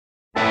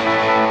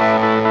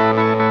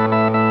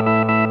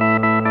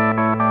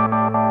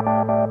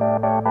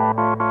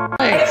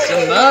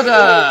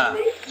Sploder!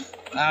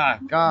 Ah,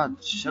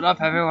 God, shut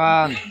up,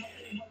 everyone.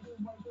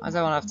 Why does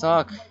everyone have to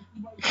talk?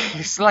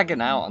 It's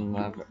lagging out on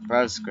the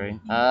browser screen.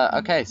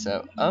 Okay,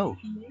 so,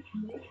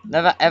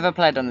 never ever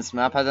played on this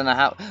map. I don't know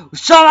how.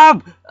 Shut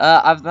up!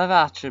 I've never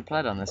actually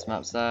played on this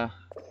map, so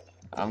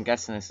I'm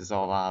guessing this is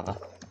all lava.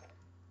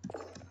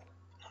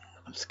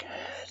 I'm scared.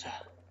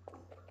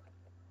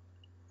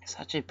 It's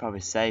actually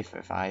probably safer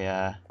if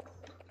I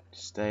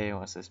stay.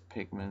 What's this?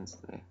 Pigments.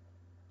 Can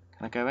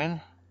I go in?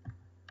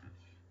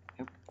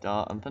 Nope.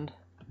 Door opened.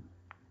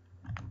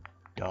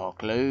 Door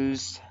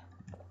closed.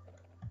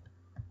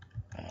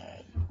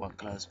 One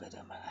closed bit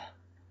on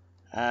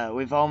there.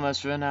 We've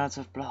almost run out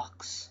of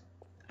blocks.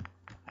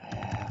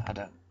 I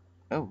don't.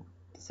 Oh,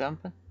 does it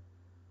open?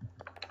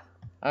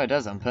 Oh, it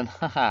does open.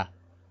 Haha.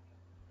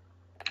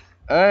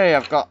 Hey,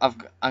 I'm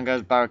going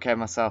to barricade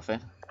myself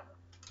in.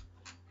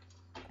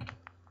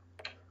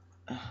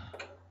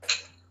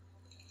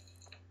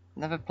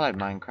 Never played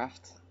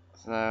Minecraft,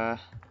 so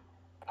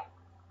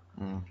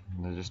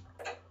they're just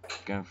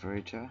going for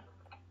each other.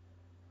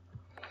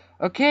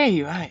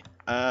 Okay, right.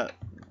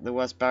 The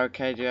worst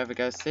barricade you ever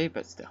go see,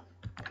 but still.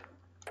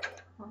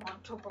 I'm on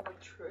top of a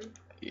tree.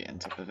 You're on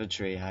top of a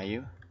tree, are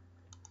you?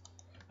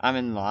 I'm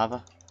in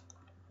lava.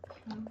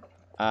 Mm.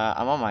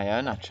 I'm on my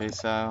own actually,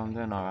 so I'm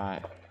doing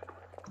alright.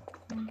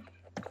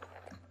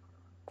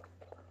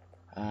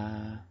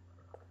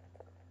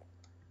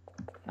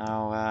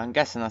 Now, I'm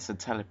guessing that's a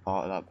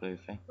teleporter, that blue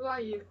thing. Who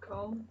are you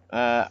called?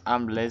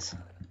 I'm Liz.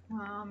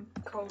 I'm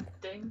called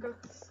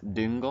Dingus.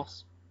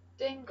 Dingles?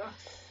 Dingus.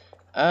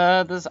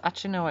 There's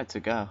actually nowhere to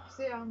go.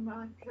 See, I'm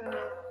like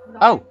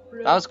Oh,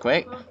 that was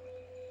quick.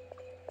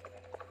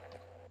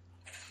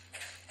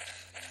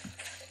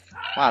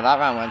 Wow, that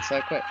round went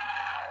so quick.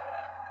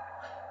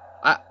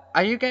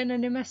 Are you getting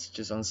any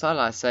messages on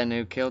Solo saying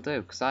who killed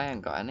who? Because I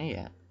ain't got any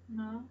yet.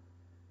 No.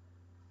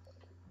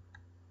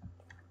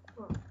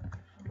 Well,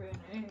 I'm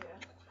being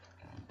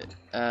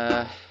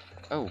here.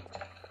 Oh.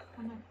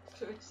 I'm next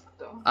to its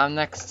door. I'm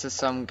next to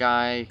some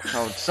guy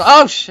called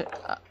oh shit!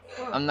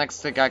 I'm next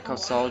to a guy called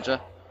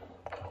Soldier.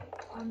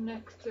 I'm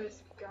next to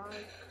this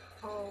guy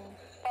called...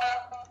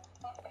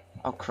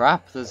 Oh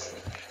crap, there's...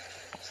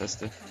 What's this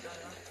do? I don't know.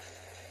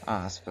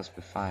 Oh, that's supposed to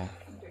be fire.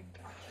 I'm doing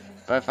action.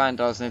 Both iron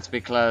doors need to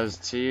be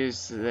closed. To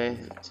use the...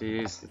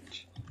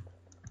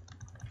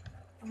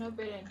 I'm not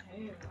being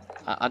here.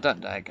 I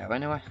don't dare go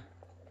anyway.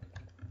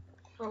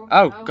 Oh,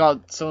 Oh no.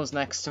 god, someone's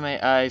next to me.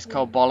 He's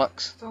called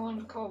Bollocks.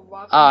 Someone called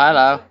what? Oh,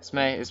 hello. It's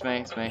me.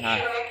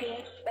 Hi.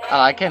 I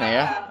like in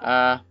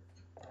here.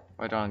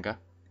 Where do I want to go?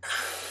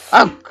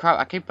 Oh crap!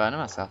 I keep burning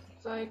myself.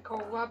 So you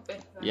call Rabbit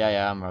then?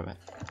 Yeah, I'm Rabbit.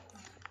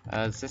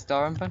 Is this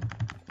door open?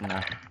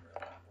 No.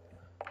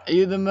 Are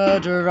you the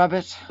murderer,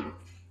 Rabbit?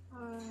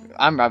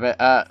 I'm Rabbit.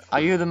 Are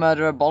you the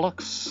murderer,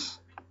 Bollocks?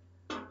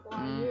 Why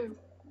are you?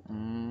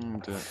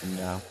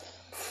 No.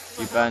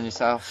 You burn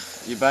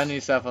yourself. You burn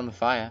yourself on the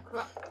fire.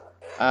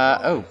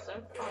 Oh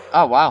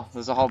wow.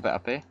 There's a whole bit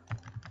up here.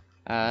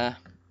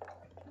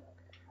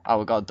 Oh,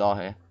 we got a door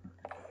here.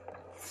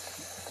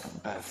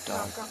 Both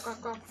doors.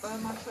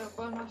 Burn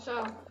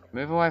myself.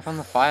 Move away from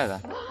the fire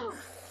then.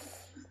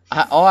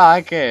 All I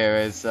like here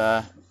is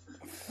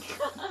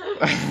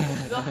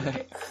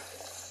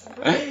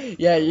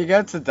yeah, you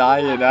got to die,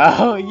 you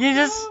know. You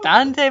just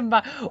stand him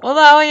back. What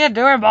the hell are you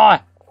doing, boy?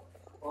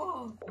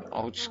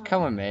 Oh, just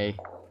come with me.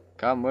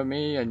 Come with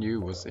me and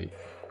you will see.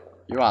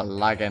 You are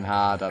lagging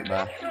hard up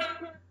there.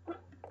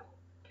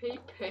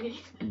 PP.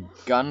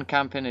 Gun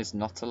camping is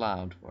not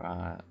allowed.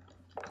 Right.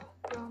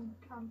 Gun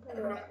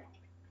camping.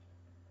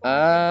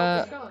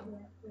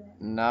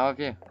 No of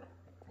you.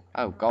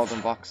 Oh,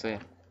 golden box here.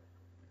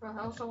 Well,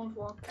 how someone's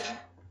walked in.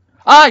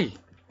 Aye!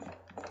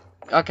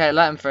 Okay,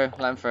 let him through.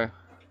 Let him through.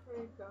 There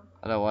you go.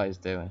 I don't know what he's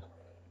doing.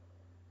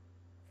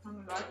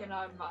 I'm like an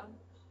Iron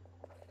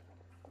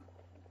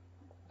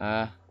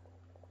Man.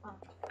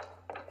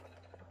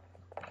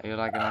 Are you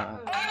lagging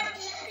out?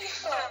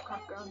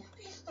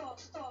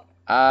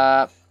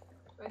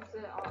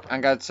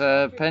 I'm going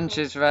to pinch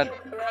his red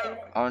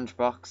orange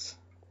box.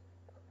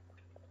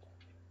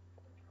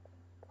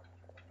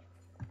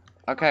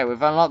 Okay,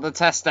 we've unlocked the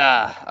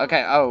tester.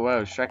 Okay, oh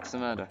whoa, Shrek's the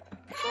murder.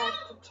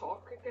 To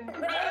talk again.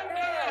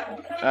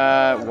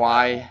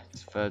 Y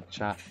for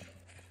chat.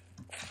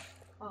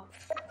 Oh.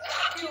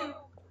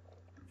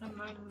 And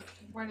then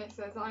when it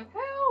says like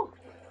help.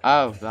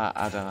 Oh, that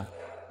I don't know.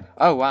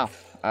 Oh wow.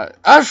 Oh,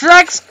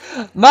 Shrek's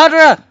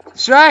murderer!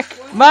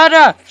 Shrek!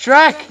 Murder!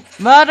 Shrek!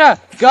 Murder!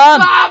 Gun!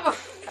 Grab!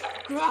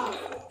 Grab!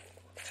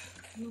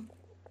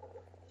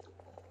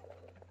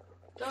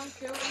 Don't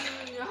kill me,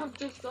 I'm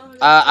just on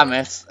I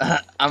miss.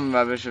 I'm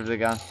rubbish with the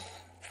gun.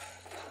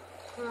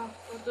 Crap,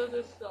 I did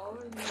this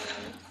story.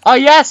 Oh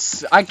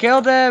yes! I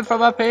killed him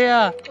from up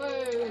here!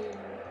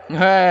 Hey!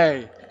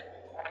 Hey!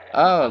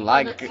 Oh,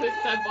 like...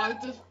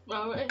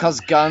 Cause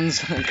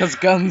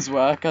guns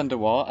work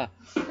underwater.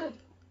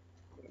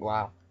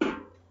 Wow.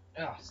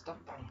 Oh, stop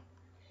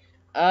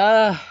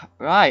banging.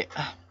 Right.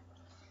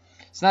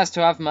 It's nice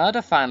to have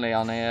murder finally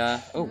on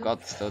here. Oh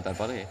god, still a dead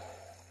body.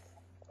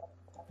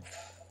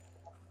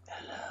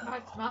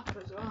 map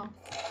as well.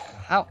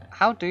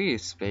 How do you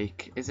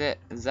speak? Is it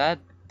Z?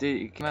 Do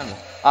you remember?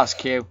 Oh, it's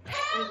Q. Is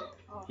it?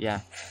 Oh,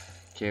 Yeah,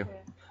 Q. okay.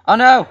 Oh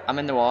no, I'm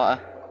in the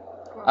water.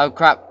 Well, Oh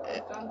crap,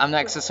 that's I'm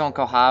next good. to someone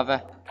called Harvey. I'm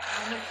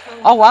next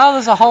to- Oh wow,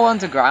 there's a whole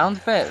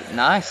underground bit.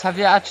 Nice. Have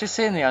you actually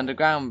seen the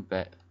underground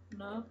bit?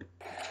 No.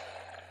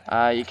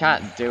 You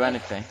can't do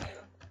anything.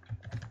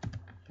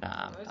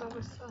 Nah. Where's all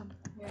the sun?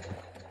 Yeah.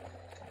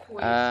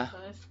 Uh,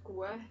 Wait,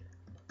 square.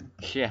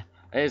 Yeah,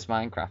 it is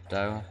Minecraft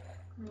though.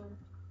 Hmm.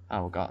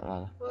 Oh, we got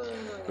Whoa.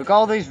 we've got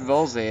all these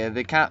rules here.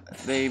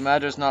 The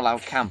murderer's not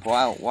allowed to camp.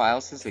 What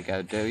else does he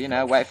go do? You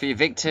know, wait for your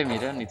victim. You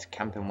don't need to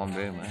camp in one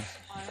room.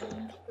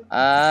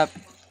 Right?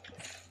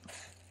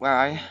 Where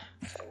are you?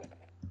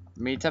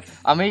 Meet up.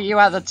 I'll meet you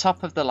at the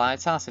top of the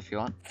lighthouse if you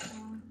want.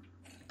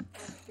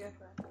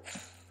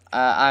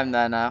 I'm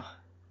there now.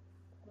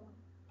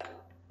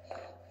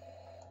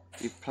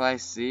 You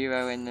place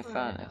 0 in the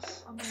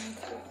furnace.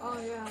 Oh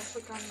yeah, I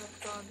think I'm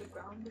next to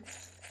underground.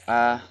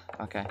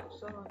 Okay.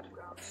 So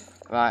underground.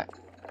 Right.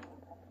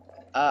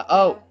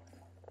 Oh,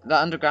 the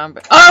underground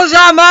bit. Oh, is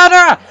that a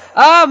murderer?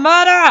 Oh,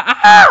 murderer!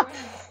 Ah!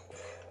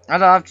 I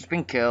don't know, I've just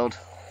been killed.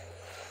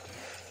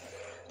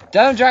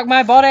 Don't drag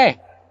my body!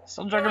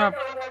 Stop dragging my...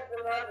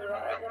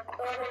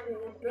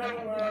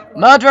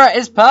 Murderer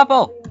is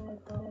purple!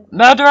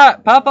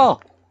 Murderer,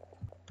 purple!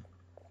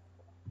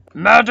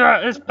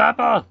 Murderer is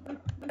purple!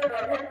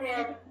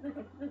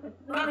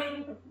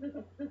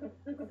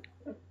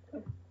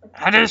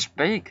 How do you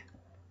speak?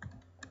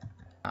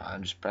 I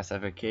just press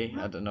every key.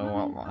 I don't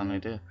know what I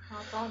do.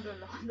 I found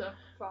another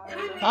fire.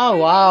 Oh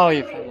wow,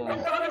 you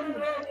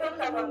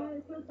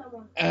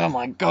oh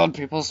my god,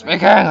 people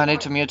speaking! I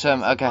need to mute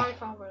him. Okay.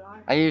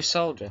 Are you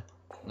soldier?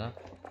 No?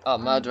 Oh,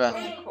 murderer.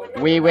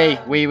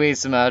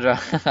 Wee's the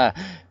murderer.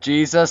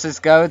 Jesus is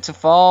going to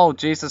fall.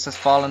 Jesus has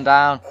fallen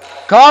down.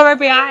 Corey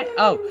behind!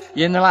 Oh,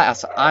 you're in the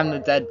lighthouse. I'm the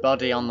dead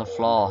body on the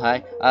floor,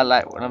 hey? Let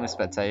me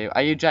spectate you.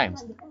 Are you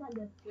James?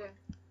 Yeah.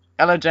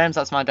 Hello, James.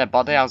 That's my dead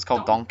body. I was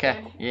called Donkey.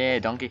 Yeah,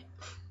 Donkey.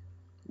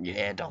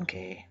 Yeah,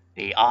 Donkey.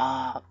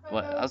 E-R.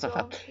 What? That was a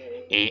fact.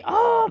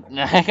 E-R.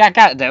 I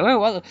can't do it.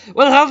 What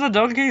the hell do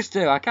donkeys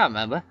do? I can't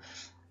remember.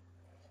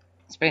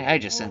 It's been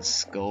ages since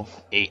school.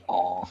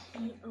 E-R.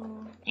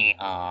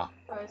 E-R.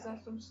 Is there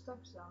some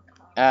steps down?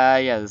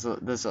 Yeah,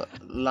 there's a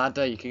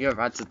ladder. You can go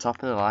right to the top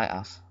of the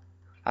lighthouse.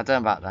 I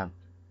don't know about them.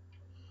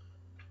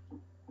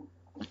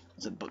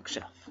 There's a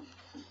bookshelf.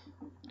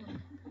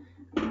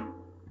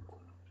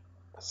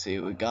 Let's see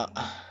what we got.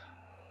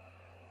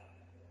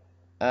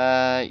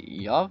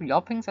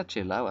 Your ping's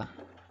actually lower.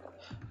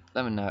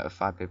 Let me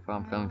notify people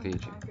I'm filming for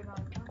YouTube.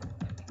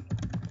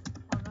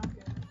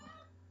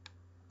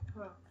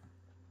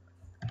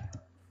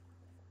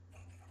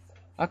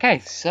 Okay,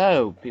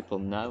 so people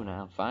know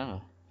now,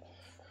 finally.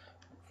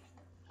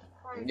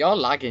 You're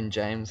lagging,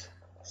 James.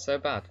 So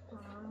bad.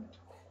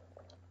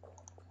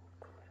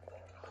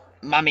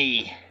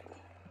 Mummy!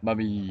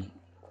 Mummy!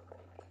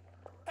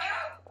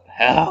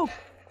 Help!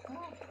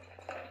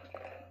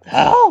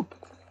 Help!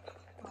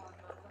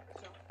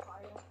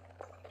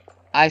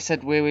 I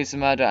said Wee's the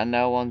murderer and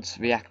no one's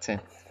reacting.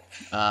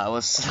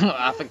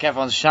 I think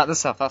everyone's shut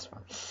themselves, that's why.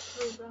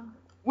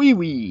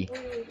 Wee!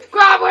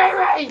 Grab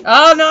Wee!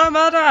 Oh no,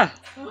 murderer!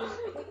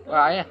 Where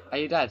are you? Are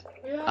you dead?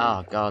 Yeah.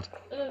 Oh god.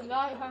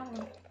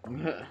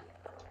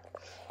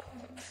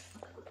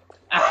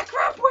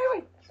 Grab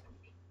Wee!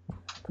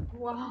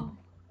 Wow.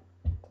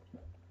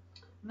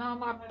 Now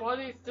my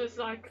body's just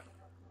like,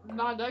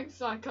 my legs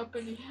like up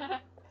in the air.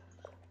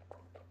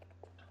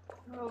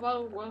 Oh,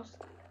 well, worse.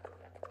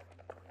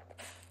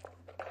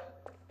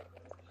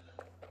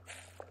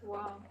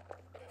 Wow.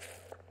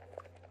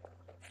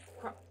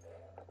 Crap.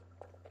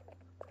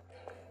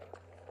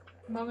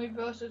 Mummy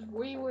versus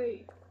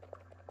Wee.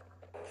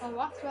 Oh,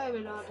 that's where the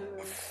ladder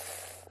is.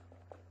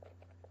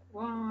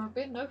 Wow, I've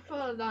been no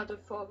further ladder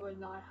further in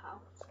my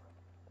house.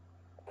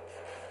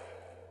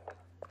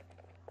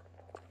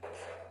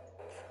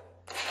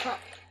 Crap.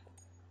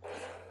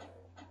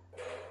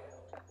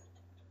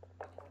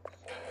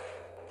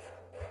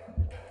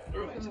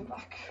 Right, I'm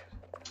back.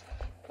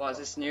 What, is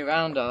this new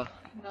round or?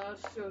 No,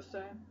 it's still the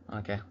same.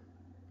 Okay.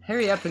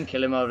 Hurry up and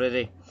kill him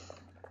already.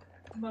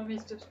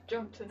 Mummy's just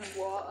jumped in the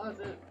water.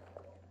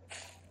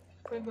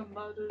 I think the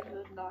murdered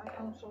the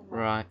lighthouse or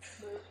Right.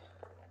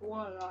 the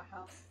water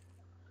lighthouse.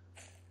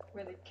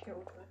 Where they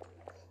killed her.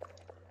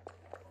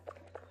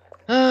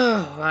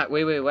 Oh, right,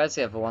 where's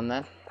the other one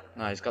then?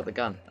 No, he's got the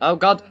gun. Oh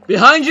god,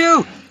 behind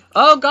you!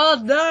 Oh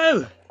god,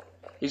 no!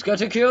 He's going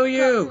to kill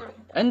you!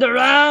 End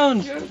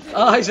around!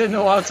 Oh, he's in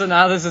the water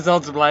now, this is all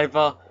to play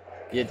for.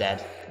 You're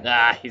dead.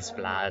 Ah, he's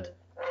splattered.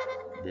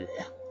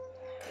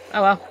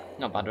 Oh well,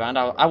 not bad round.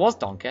 I was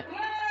Donkey.